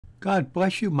God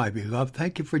bless you, my beloved.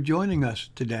 Thank you for joining us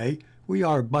today. We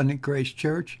are Abundant Grace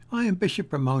Church. I am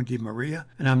Bishop Ramon DeMaria,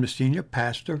 and I'm the senior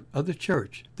pastor of the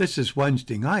church. This is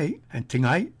Wednesday night, and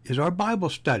tonight is our Bible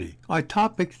study. Our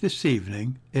topic this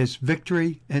evening is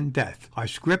victory in death. Our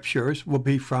scriptures will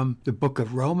be from the book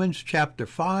of Romans, chapter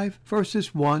 5,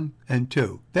 verses 1 and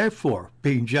 2. Therefore,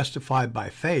 being justified by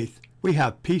faith, we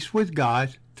have peace with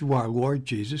God through our Lord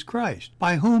Jesus Christ,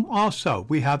 by whom also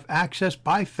we have access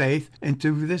by faith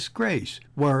into this grace,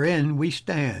 wherein we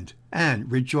stand,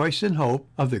 and rejoice in hope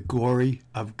of the glory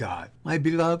of God. My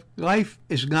beloved, life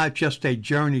is not just a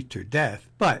journey to death,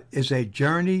 but is a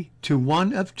journey to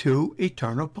one of two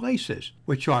eternal places,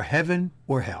 which are heaven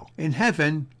or hell. In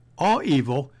heaven, all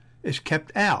evil is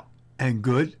kept out, and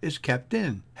good is kept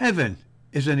in. Heaven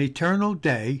is an eternal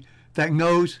day that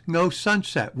knows no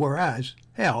sunset, whereas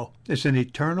hell is an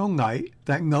eternal night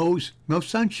that knows no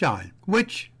sunshine.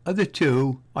 Which of the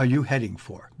two are you heading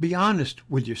for? Be honest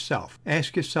with yourself.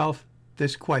 Ask yourself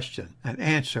this question and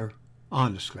answer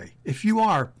honestly. If you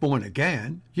are born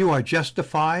again, you are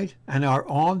justified and are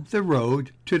on the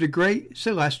road to the great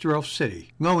celestial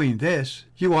city. Knowing this,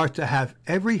 you are to have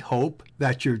every hope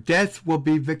that your death will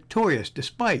be victorious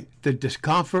despite the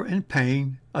discomfort and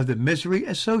pain of the misery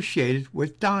associated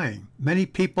with dying. Many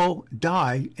people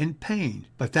die in pain,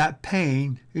 but that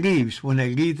pain leaves when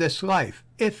they leave this life,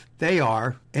 if they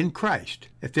are in Christ.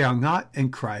 If they are not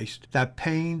in Christ, that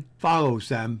pain follows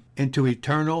them into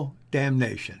eternal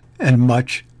damnation, and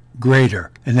much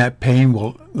greater, and that pain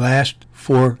will last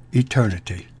for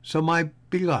eternity. So, my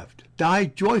beloved, die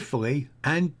joyfully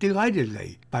and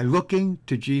delightedly by looking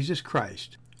to Jesus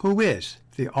Christ, who is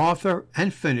the author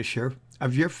and finisher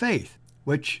of your faith,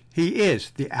 which he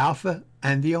is the Alpha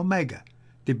and the Omega,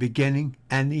 the beginning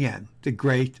and the end, the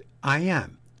great I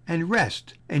am, and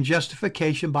rest in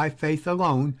justification by faith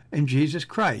alone in Jesus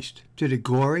Christ, to the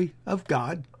glory of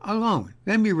God alone.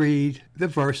 Let me read the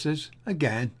verses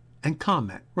again and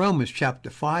comment. Romans chapter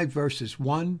 5, verses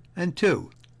 1 and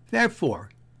 2. Therefore,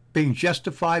 being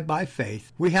justified by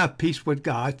faith, we have peace with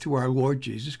God through our Lord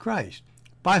Jesus Christ,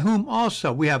 by whom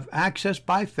also we have access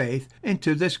by faith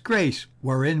into this grace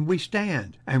wherein we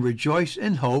stand, and rejoice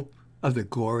in hope of the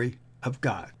glory of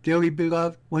God. Dearly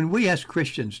beloved, when we as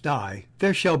Christians die,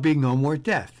 there shall be no more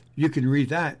death. You can read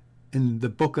that in the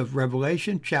book of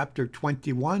Revelation, chapter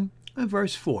 21 and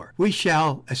verse 4. We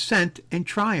shall ascend in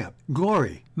triumph,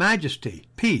 glory, majesty,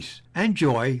 peace, and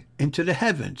joy into the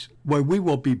heavens, where we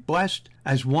will be blessed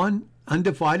as one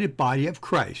undivided body of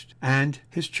Christ and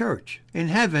his church. In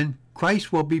heaven,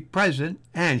 Christ will be present,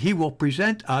 and he will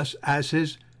present us as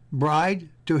his bride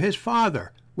to his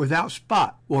Father, without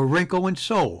spot or wrinkle in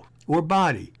soul or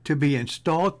body, to be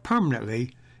installed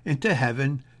permanently into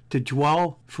heaven to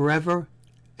dwell forever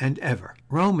and ever.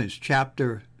 Romans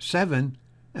chapter 7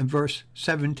 and verse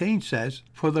 17 says,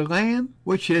 For the Lamb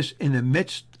which is in the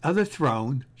midst of the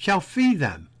throne shall feed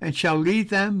them, and shall lead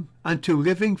them unto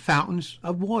living fountains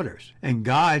of waters, and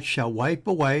God shall wipe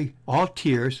away all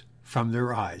tears from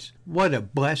their eyes. What a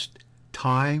blessed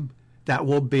time that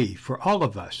will be for all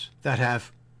of us that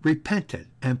have repented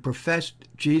and professed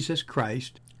Jesus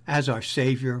Christ as our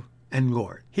Savior and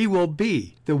Lord. He will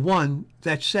be the one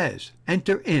that says,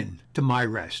 Enter in to my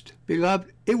rest.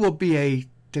 Beloved, it will be a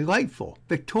delightful,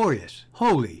 victorious,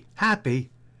 holy, happy,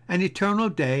 and eternal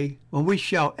day when we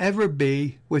shall ever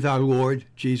be with our Lord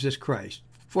Jesus Christ.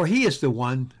 For he is the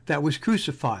one that was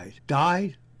crucified,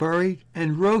 died, buried,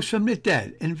 and rose from the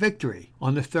dead in victory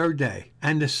on the third day,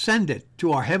 and ascended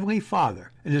to our heavenly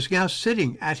Father, and is now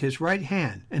sitting at his right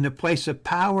hand in the place of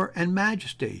power and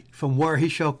majesty, from where he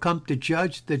shall come to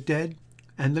judge the dead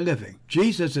and the living.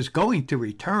 Jesus is going to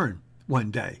return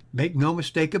one day. Make no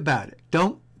mistake about it.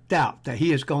 Don't doubt that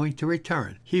he is going to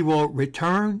return. He will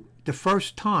return the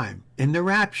first time in the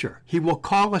rapture. He will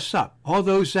call us up. All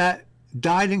those that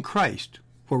died in Christ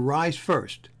will rise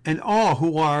first, and all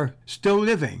who are still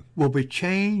living will be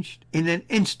changed in an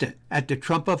instant at the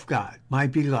trump of God. My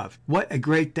beloved, what a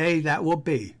great day that will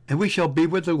be, and we shall be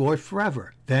with the Lord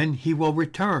forever. Then he will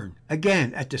return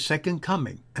again at the second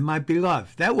coming, and my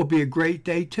beloved, that will be a great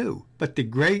day too. But the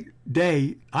great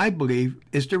day, I believe,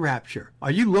 is the rapture.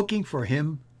 Are you looking for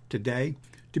him today?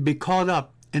 To be caught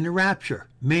up in the rapture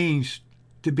means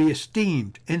to be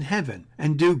esteemed in heaven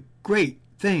and do great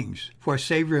things for our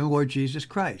Savior and Lord Jesus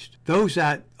Christ. Those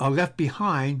that are left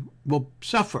behind will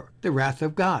suffer the wrath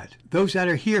of God. Those that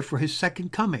are here for his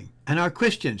second coming and our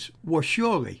Christians will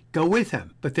surely go with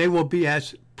him, but they will be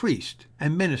as priests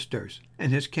and ministers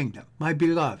in his kingdom. My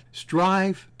beloved,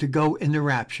 strive to go in the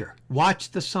rapture.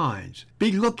 Watch the signs.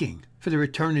 Be looking for the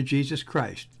return of Jesus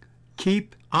Christ.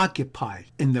 Keep occupied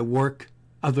in the work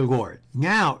of the Lord.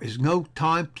 Now is no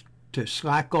time to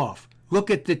slack off. Look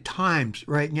at the times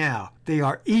right now. They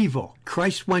are evil.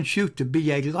 Christ wants you to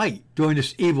be a light during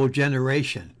this evil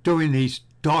generation, during these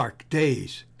dark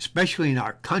days, especially in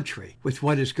our country with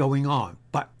what is going on,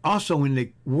 but also in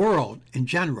the world in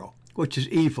general, which is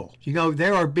evil. You know,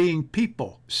 there are being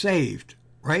people saved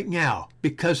right now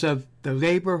because of the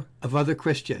labor of other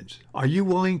Christians. Are you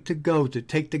willing to go to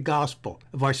take the gospel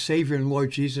of our Savior and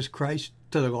Lord Jesus Christ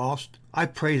to the lost? I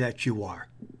pray that you are.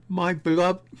 My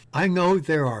beloved, I know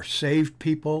there are saved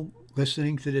people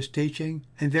listening to this teaching,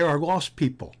 and there are lost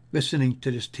people listening to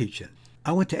this teaching.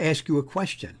 I want to ask you a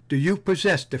question. Do you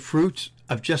possess the fruits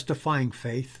of justifying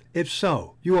faith? If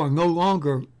so, you are no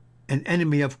longer an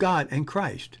enemy of God and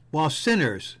Christ. While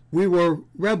sinners, we were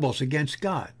rebels against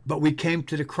God, but we came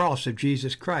to the cross of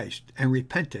Jesus Christ and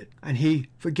repented, and He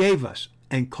forgave us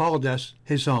and called us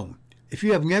His own. If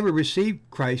you have never received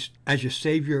Christ as your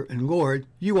Savior and Lord,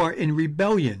 you are in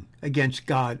rebellion against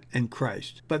God and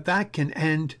Christ. But that can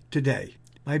end today.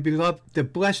 My beloved, the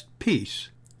blessed peace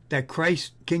that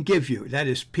Christ can give you, that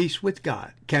is peace with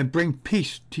God, can bring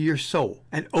peace to your soul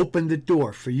and open the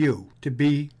door for you to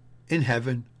be in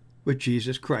heaven with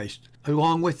Jesus Christ,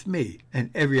 along with me and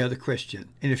every other Christian.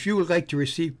 And if you would like to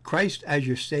receive Christ as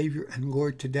your Savior and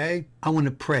Lord today, I want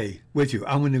to pray with you.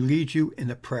 I want to lead you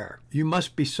in a prayer. You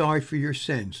must be sorry for your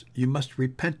sins. You must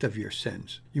repent of your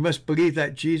sins. You must believe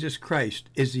that Jesus Christ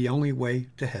is the only way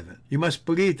to heaven. You must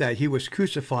believe that He was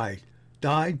crucified,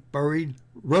 died, buried,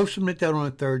 rose from the dead on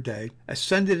the third day,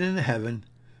 ascended into heaven,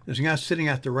 and is now sitting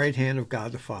at the right hand of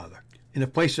God the Father, in a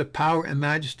place of power and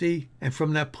majesty, and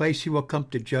from that place He will come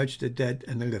to judge the dead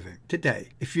and the living. Today,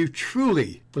 if you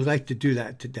truly would like to do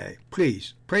that today,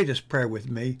 please pray this prayer with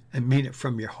me and mean it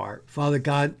from your heart. Father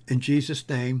God, in Jesus'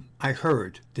 name, I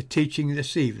heard the teaching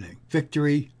this evening,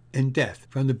 Victory in Death,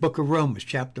 from the book of Romans,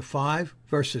 chapter 5,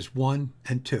 verses 1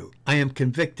 and 2. I am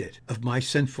convicted of my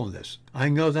sinfulness. I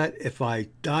know that if I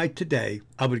died today,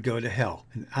 I would go to hell,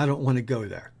 and I don't want to go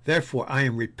there. Therefore, I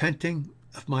am repenting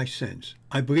of my sins.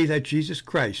 I believe that Jesus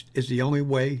Christ is the only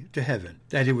way to heaven,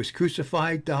 that He was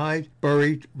crucified, died,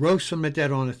 buried, rose from the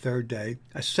dead on the third day,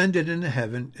 ascended into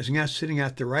heaven, is now sitting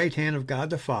at the right hand of God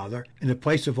the Father, in the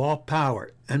place of all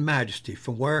power and majesty,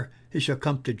 from where He shall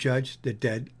come to judge the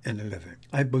dead and the living.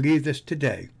 I believe this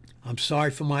today. I'm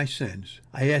sorry for my sins.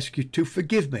 I ask you to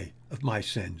forgive me of my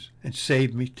sins and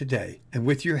save me today. And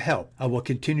with your help, I will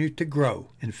continue to grow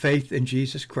in faith in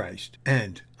Jesus Christ,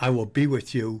 and I will be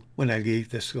with you when I leave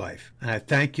this life. And I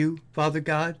thank you, Father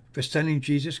God, for sending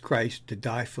Jesus Christ to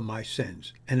die for my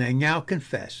sins. And I now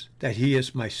confess that He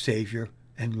is my Savior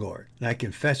and Lord. And I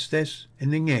confess this in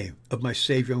the name of my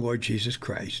Savior and Lord Jesus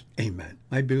Christ. Amen.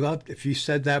 My beloved, if you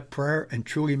said that prayer and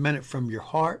truly meant it from your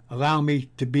heart, allow me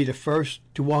to be the first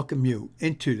to welcome you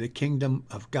into the kingdom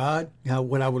of God. Now,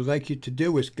 what I would like you to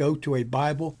do is go to a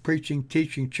Bible preaching,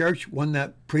 teaching church, one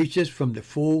that preaches from the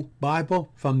full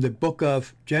Bible, from the book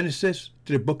of Genesis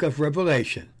to the book of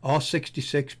Revelation, all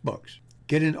 66 books.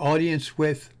 Get an audience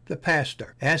with the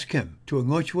pastor. Ask him to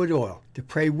anoint you with oil, to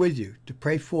pray with you, to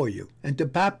pray for you, and to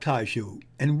baptize you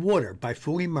in water by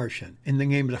full immersion in the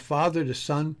name of the Father, the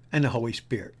Son, and the Holy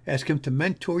Spirit. Ask him to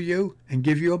mentor you and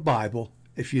give you a Bible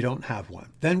if you don't have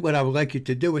one. Then what I would like you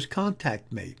to do is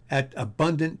contact me at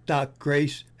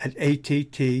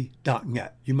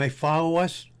abundant.grace@att.net. You may follow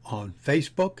us on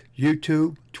Facebook,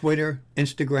 YouTube, Twitter,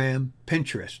 Instagram,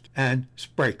 Pinterest, and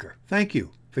Spreaker. Thank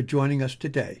you for joining us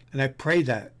today. And I pray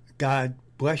that God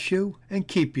bless you and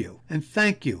keep you. And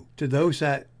thank you to those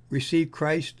that receive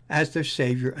Christ as their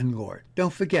Savior and Lord.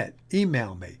 Don't forget,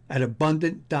 email me at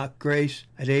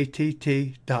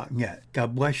abundant.grace@att.net.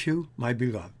 God bless you, my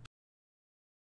beloved.